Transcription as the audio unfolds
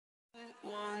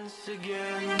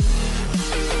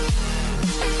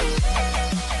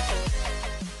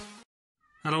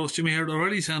Hello, it's Jimmy here at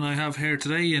O'Reilly's, and I have here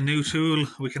today a new tool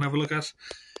we can have a look at.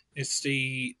 It's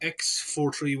the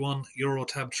X431 Euro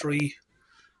Tab 3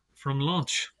 from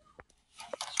launch.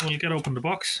 So we'll get open the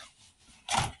box.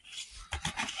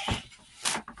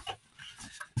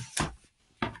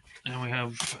 And we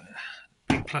have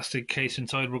a big plastic case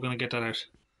inside. We're going to get that out.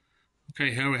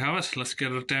 Okay, here we have it. Let's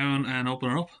get it down and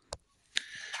open it up.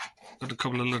 Got a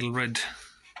couple of little red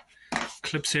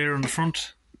clips here on the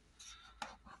front.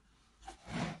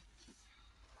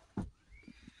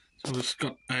 So it's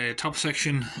got a top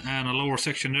section and a lower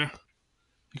section there.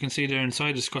 You can see there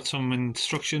inside it's got some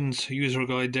instructions, a user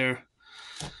guide there,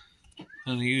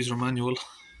 and a user manual.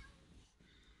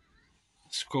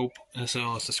 Scope,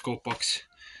 so it's a scope box.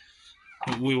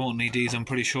 But we won't need these, I'm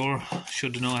pretty sure.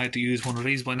 Should know how to use one of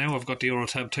these by now. I've got the Euro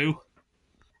Tab 2.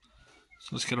 So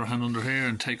let's get our hand under here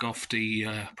and take off the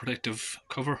protective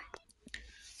cover.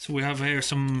 So we have here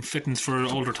some fittings for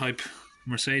older type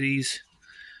Mercedes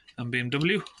and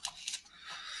BMW.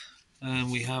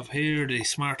 And we have here the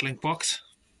Smart Link box.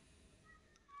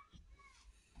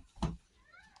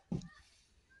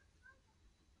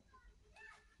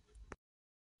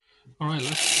 Alright,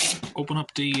 let's open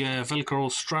up the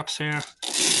Velcro straps here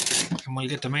and we'll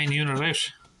get the main unit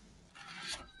out.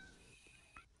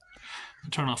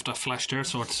 Turn off that flash there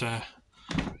so it's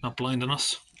not blinding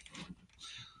us.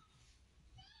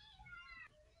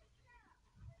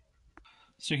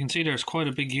 So you can see there's quite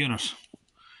a big unit.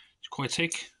 It's quite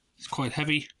thick, it's quite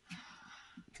heavy,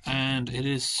 and it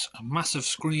is a massive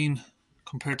screen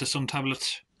compared to some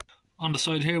tablets. On the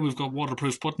side here we've got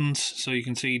waterproof buttons, so you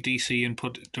can see DC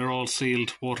input. They're all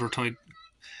sealed, watertight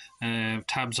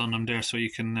tabs on them there, so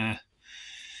you can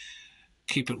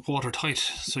keep it watertight,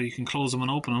 so you can close them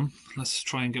and open them. Let's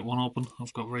try and get one open.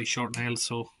 I've got very short nails,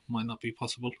 so might not be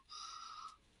possible.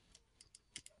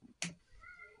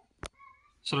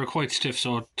 So they're quite stiff,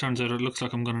 so it turns out it looks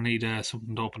like I'm going to need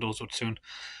something to open those with soon.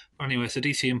 But anyway, it's a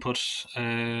DC input.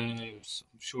 I'm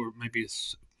sure maybe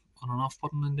it's on and off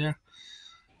button in there.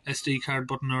 SD card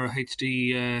button or a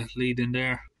HD lead in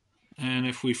there. And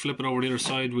if we flip it over the other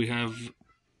side, we have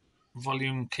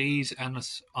volume keys and a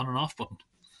on and off button.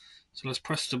 So let's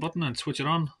press the button and switch it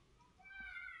on.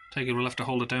 Take it, we'll have to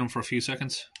hold it down for a few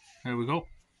seconds. There we go.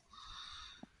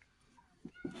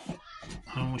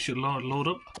 And we should load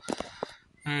up.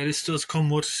 This does come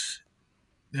with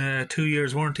 2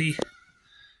 years warranty.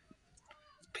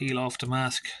 Peel off the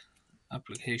mask.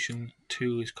 Application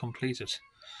 2 is completed.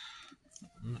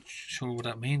 I'm not sure what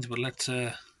that means, but let's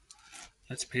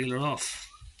peel it off.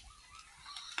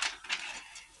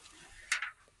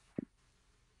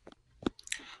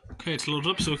 Okay, it's loaded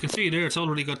up, so you can see there it's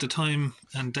already got the time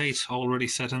and date already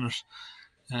set in it.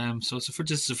 So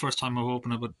this is the first time I've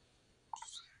opened it, but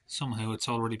somehow it's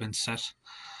already been set.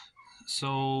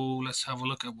 So let's have a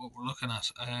look at what we're looking at.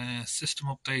 System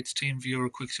updates, Team Viewer,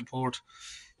 Quick Support.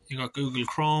 You got Google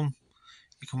Chrome.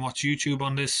 You can watch YouTube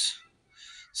on this.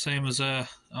 Same as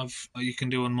you can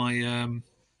do on my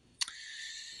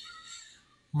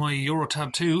my Euro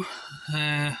Tab 2.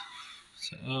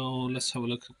 So let's have a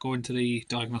look. Go into the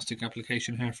Diagnostic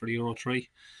application here for the Euro 3.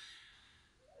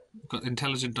 We've got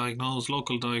Intelligent Diagnose,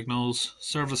 Local Diagnose,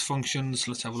 Service Functions.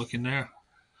 Let's have a look in there.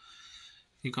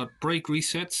 You've got brake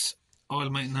resets,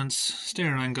 oil maintenance,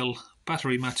 steering angle,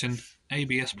 battery matching,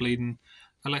 ABS bleeding,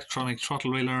 electronic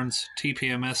throttle relearns,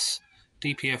 TPMS,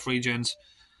 DPF regens,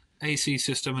 AC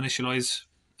system initialize,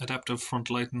 adaptive front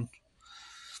lighting,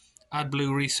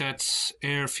 AdBlue resets,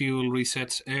 air fuel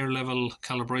resets, air level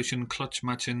calibration, clutch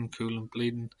matching, coolant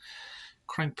bleeding,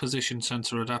 crank position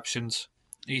sensor adaptations,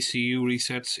 ECU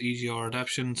resets, EGR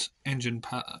adaptations, engine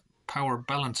power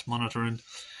balance monitoring,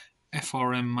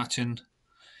 FRM matching,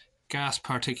 gas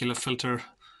particulate filter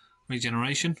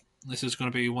regeneration. This is going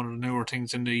to be one of the newer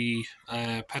things in the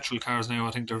petrol cars now.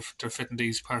 I think they're fitting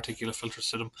these particulate filters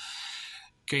to them.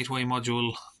 Gateway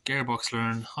module, gearbox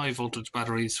learn, high voltage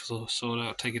batteries, so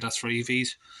I'll take it that's for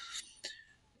EVs.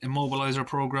 Immobilizer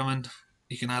programming.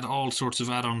 You can add all sorts of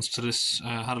add-ons to this.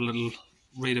 I had a little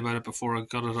read about it before I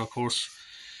got it, of course.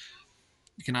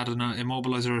 You can add an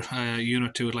immobilizer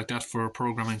unit to it like that for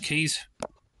programming keys.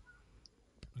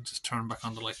 I'll just turn back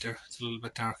on the light there, it's a little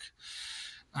bit dark.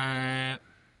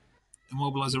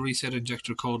 Immobilizer reset,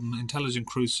 injector coding, intelligent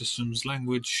cruise systems,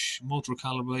 language, motor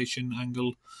calibration,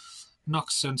 angle,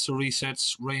 NOx sensor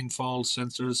resets, rainfall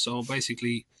sensors. So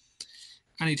basically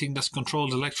anything that's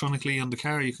controlled electronically on the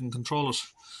car, you can control it.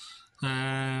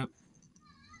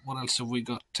 What else have we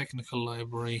got? Technical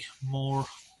library, more.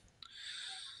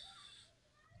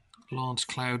 Launch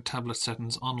cloud, tablet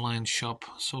settings, online shop,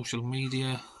 social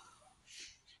media.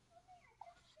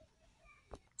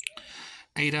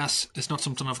 ADAS is not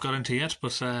something I've got into yet,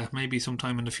 but maybe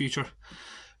sometime in the future.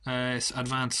 It's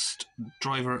advanced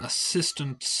driver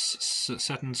assistance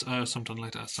settings, something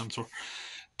like that stands for.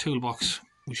 Toolbox,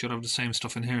 we should have the same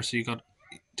stuff in here. So you got,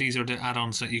 these are the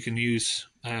add-ons that you can use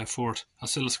for it.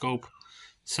 Oscilloscope,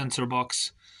 sensor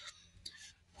box,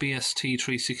 BST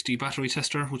 360 battery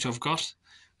tester, which I've got,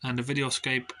 and the video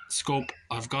scope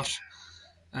I've got.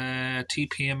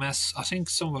 TPMS, I think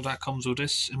some of that comes with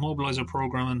this. Immobilizer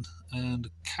programming and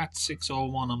CAT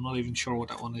 601. I'm not even sure what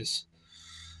that one is.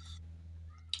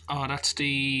 Oh, that's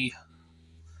the,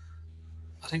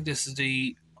 I think this is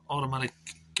the automatic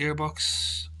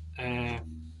gearbox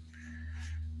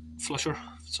flusher.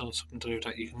 So something to do with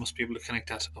that. You must be able to connect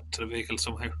that up to the vehicle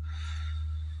somehow.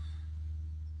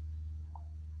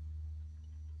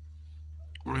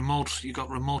 Remote, you got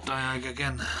remote diag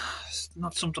again. It's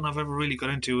not something I've ever really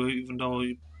got into, even though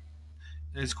it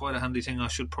is quite a handy thing. I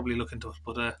should probably look into it,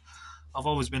 but I've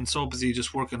always been so busy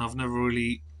just working, I've never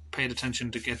really paid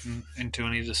attention to getting into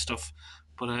any of this stuff.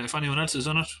 But if anyone else has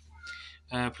done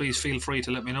it, please feel free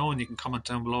to let me know, and you can comment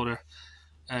down below there,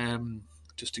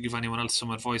 just to give anyone else some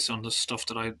advice on the stuff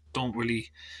that I don't really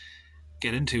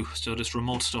get into. So this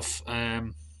remote stuff,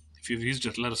 if you've used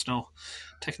it, let us know.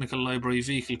 Technical library,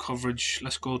 vehicle coverage.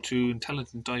 Let's go to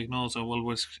intelligent diagnose. Well,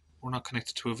 we're not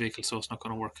connected to a vehicle, so it's not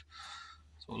going to work.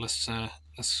 So let's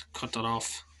cut that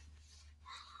off.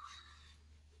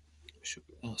 Should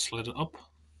slide it up.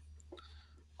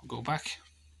 Go back.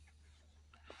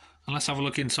 And let's have a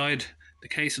look inside the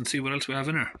case and see what else we have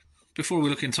in there. Before we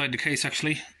look inside the case,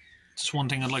 actually, just one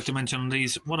thing I'd like to mention on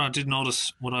these. What I did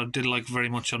notice, what I did like very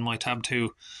much on my Tab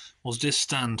 2, was this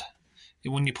stand.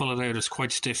 When you pull it out, it's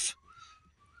quite stiff,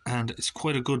 and it's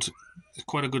quite a good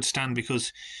stand,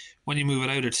 because when you move it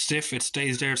out, it's stiff, it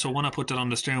stays there. So when I put that on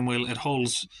the steering wheel, it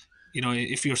holds. You know,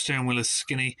 if your steering wheel is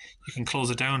skinny, you can close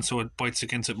it down so it bites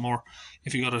against it more.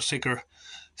 If you got a thicker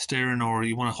steering, or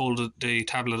you want to hold the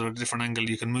tablet at a different angle,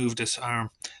 you can move this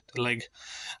arm, the leg,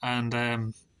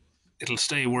 and it'll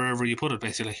stay wherever you put it,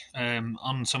 basically.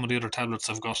 On some of the other tablets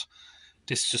I've got,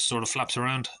 this just sort of flaps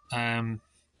around, and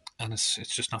it's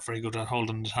just not very good at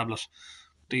holding the tablet.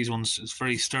 These ones, it's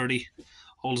very sturdy,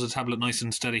 holds the tablet nice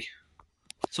and steady.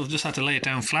 So I've just had to lay it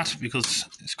down flat because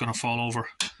it's going to fall over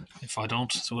if I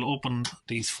don't. So we'll open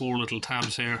these 4 little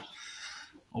tabs here.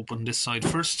 Open this side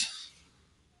first.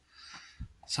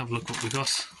 Let's have a look what we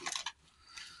got.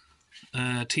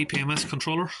 TPMS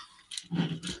controller.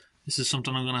 This is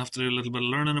something I'm going to have to do a little bit of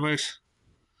learning about.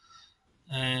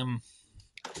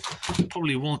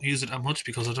 Probably won't use it that much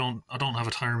because I don't have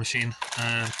a tire machine,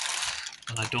 and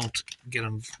I don't get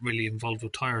really involved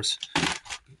with tires.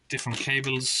 Different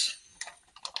cables.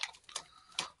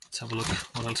 Let's have a look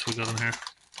what else we got in here.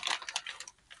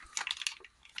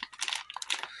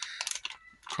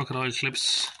 Crocodile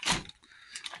clips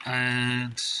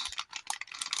and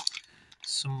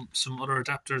some other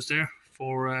adapters there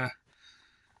for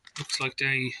looks like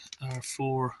they are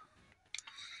for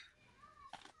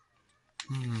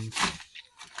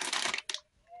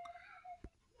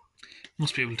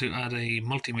must be able to add a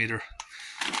multimeter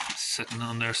sitting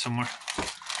on there somewhere.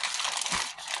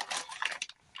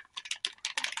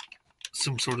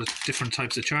 Some sort of different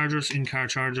types of chargers, in-car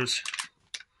chargers,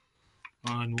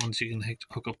 and ones you can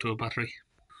hook up to a battery.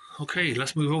 Okay,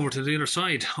 let's move over to the other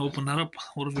side. Open that up.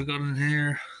 What have we got in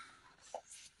here?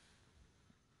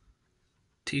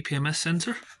 TPMS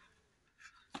sensor.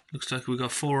 Looks like we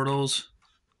got 4 of those.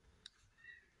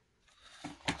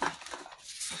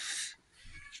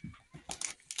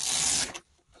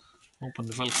 Open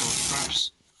the Velcro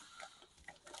straps.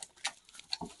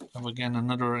 Have again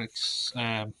another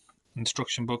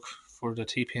instruction book for the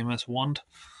TPMS wand.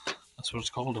 That's what it's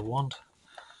called, a wand.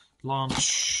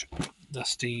 Launch.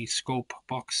 That's the scope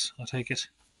box, I take it.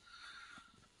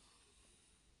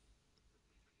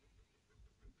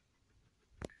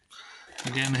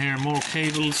 Again here, more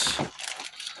cables.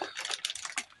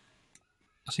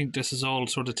 I think this is all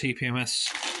sort of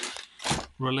TPMS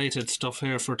related stuff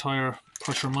here for tyre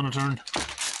pressure monitoring.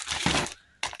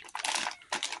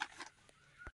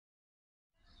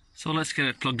 So let's get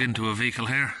it plugged into a vehicle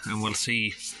here and we'll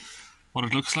see what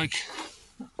it looks like.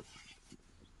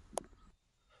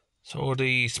 So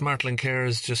the SmartLink here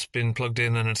has just been plugged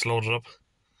in and it's loaded up.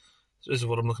 This is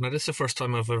what I'm looking at. This is the first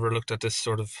time I've ever looked at this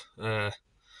sort of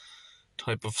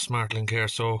type of SmartLink here,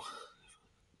 so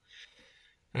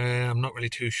I'm not really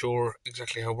too sure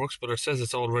exactly how it works, but it says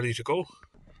it's all ready to go.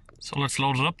 So let's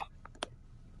load it up.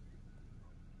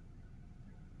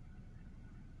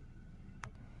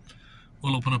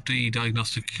 We'll open up the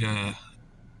diagnostic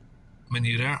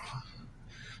menu there.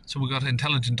 So we've got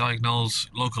intelligent diagnose,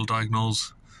 local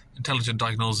diagnose. Intelligent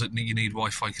diagnose, you need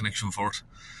Wi-Fi connection for it.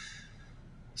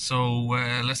 So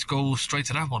let's go straight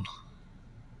to that one.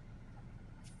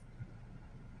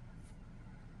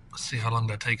 Let's see how long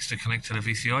that takes to connect to the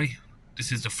VCI.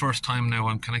 This is the first time now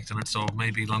I'm connecting it, so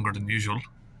maybe longer than usual.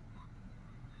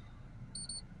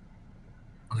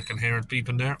 And I can hear it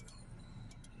beeping there.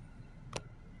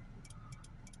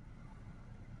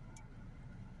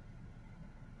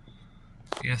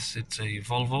 Yes, it's a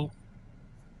Volvo.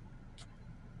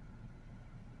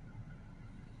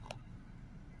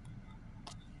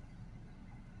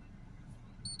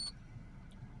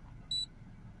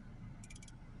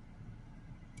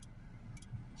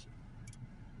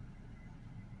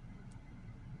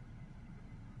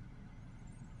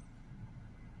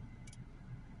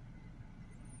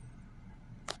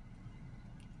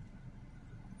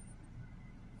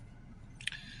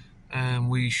 And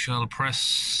we shall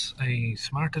press a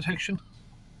smart detection.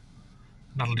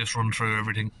 That'll just run through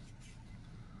everything.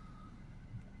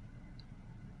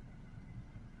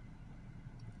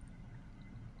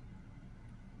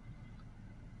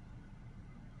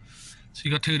 So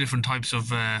you got two different types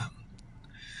of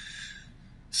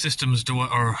systems,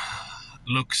 or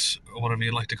looks, or whatever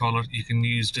you like to call it. You can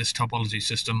use this topology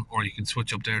system, or you can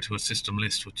switch up there to a system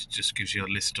list, which just gives you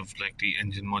a list of like the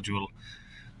engine module,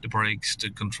 the brakes,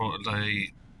 the control, the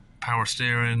power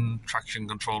steering, traction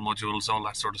control modules, all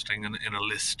that sort of thing in a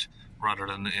list rather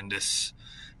than in this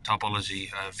topology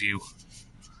view.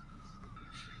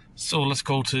 So let's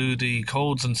go to the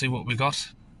codes and see what we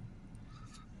got.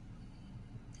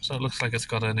 So it looks like it's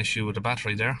got an issue with the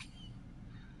battery there.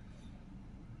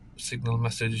 Signal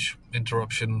message,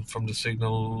 interruption from the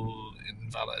signal,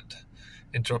 invalid.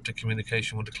 Interrupted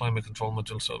communication with the climate control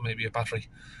module, so it may be a battery.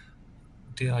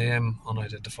 DIM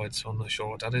unidentified, so I'm not sure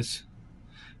what that is.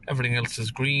 Everything else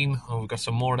is green. Oh, we've got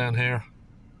some more down here.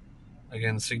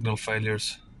 Again, signal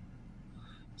failures.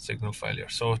 Signal failure.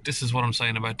 So this is what I'm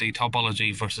saying about the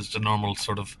topology versus the normal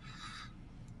sort of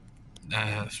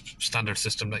standard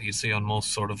system that you see on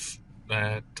most sort of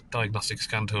diagnostic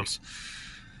scan tools.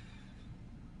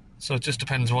 So it just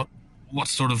depends what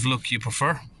sort of look you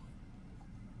prefer.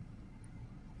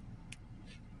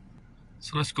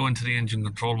 So let's go into the engine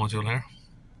control module here.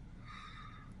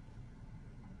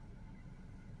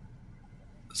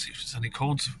 Let's see if there's any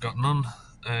codes. We've got none.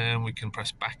 And we can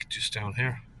press back just down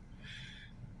here.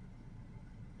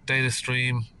 Data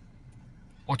stream.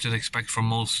 What you'd expect from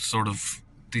most sort of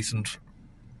decent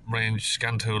range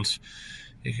scan tools.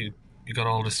 You got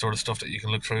all this sort of stuff that you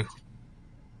can look through.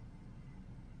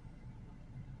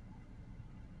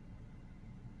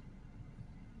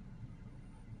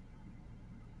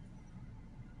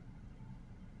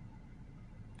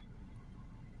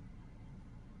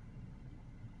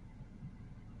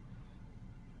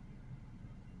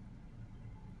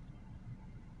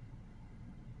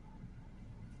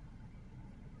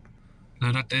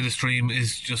 Now that data stream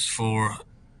is just for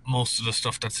most of the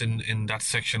stuff that's in that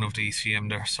section of the ECM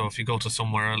there. So if you go to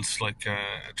somewhere else like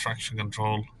traction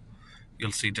control,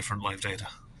 you'll see different live data.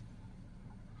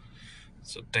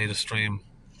 So data stream,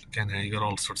 again here you got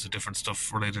all sorts of different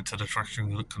stuff related to the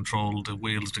traction control, the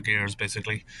wheels, the gears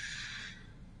basically.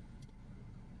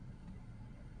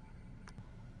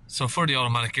 So for the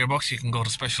automatic gearbox you can go to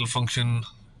special function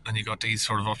and you got these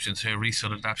sort of options here: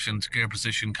 reset adaptations, gear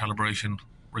position, calibration,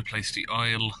 replace the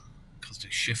oil because the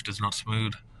shift is not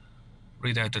smooth,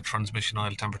 read out the transmission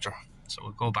oil temperature. So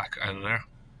we'll go back out of there.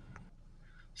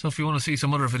 So if you want to see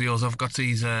some other videos, I've got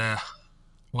these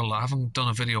well, I haven't done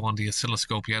a video on the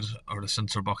oscilloscope yet, or the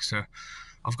sensor box there.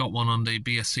 I've got one on the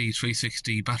BSC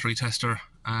 360 battery tester,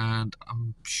 and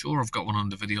I'm sure I've got one on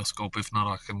the videoscope. If not,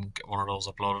 I can get one of those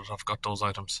uploaded. I've got those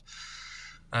items.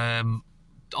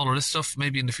 All of this stuff,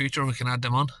 maybe in the future we can add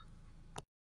them on.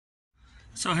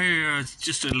 So here is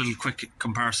just a little quick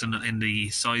comparison in the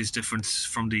size difference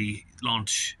from the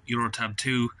launch Eurotab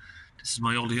 2. This is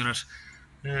my old unit,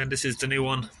 and this is the new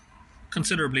one,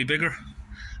 considerably bigger.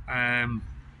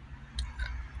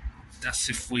 That's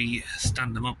if we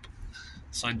stand them up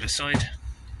side by side.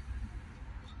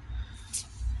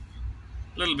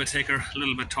 A little bit thicker, a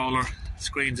little bit taller,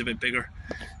 screen's a bit bigger.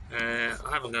 I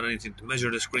haven't got anything to measure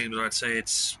the screen, but I'd say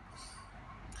it's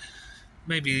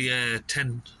maybe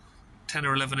 10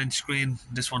 or 11 inch screen.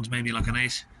 This one's maybe like an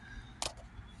 8.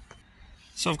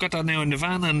 So I've got that now in the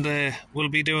van, and we'll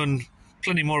be doing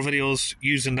plenty more videos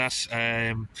using that.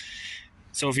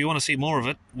 So if you want to see more of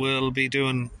it, we'll be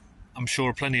doing, I'm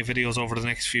sure, plenty of videos over the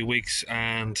next few weeks,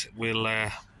 and we'll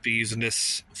be using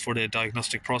this for the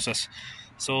diagnostic process.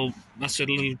 So that's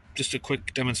just a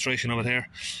quick demonstration of it here.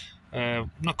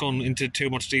 I'm not going into too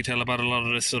much detail about a lot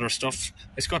of this other stuff.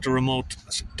 It's got the remote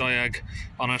diag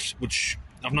on it, which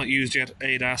I've not used yet,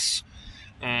 ADAS,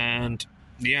 and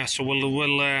yeah, so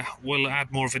we'll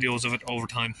add more videos of it over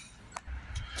time.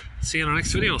 See you in our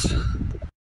next videos.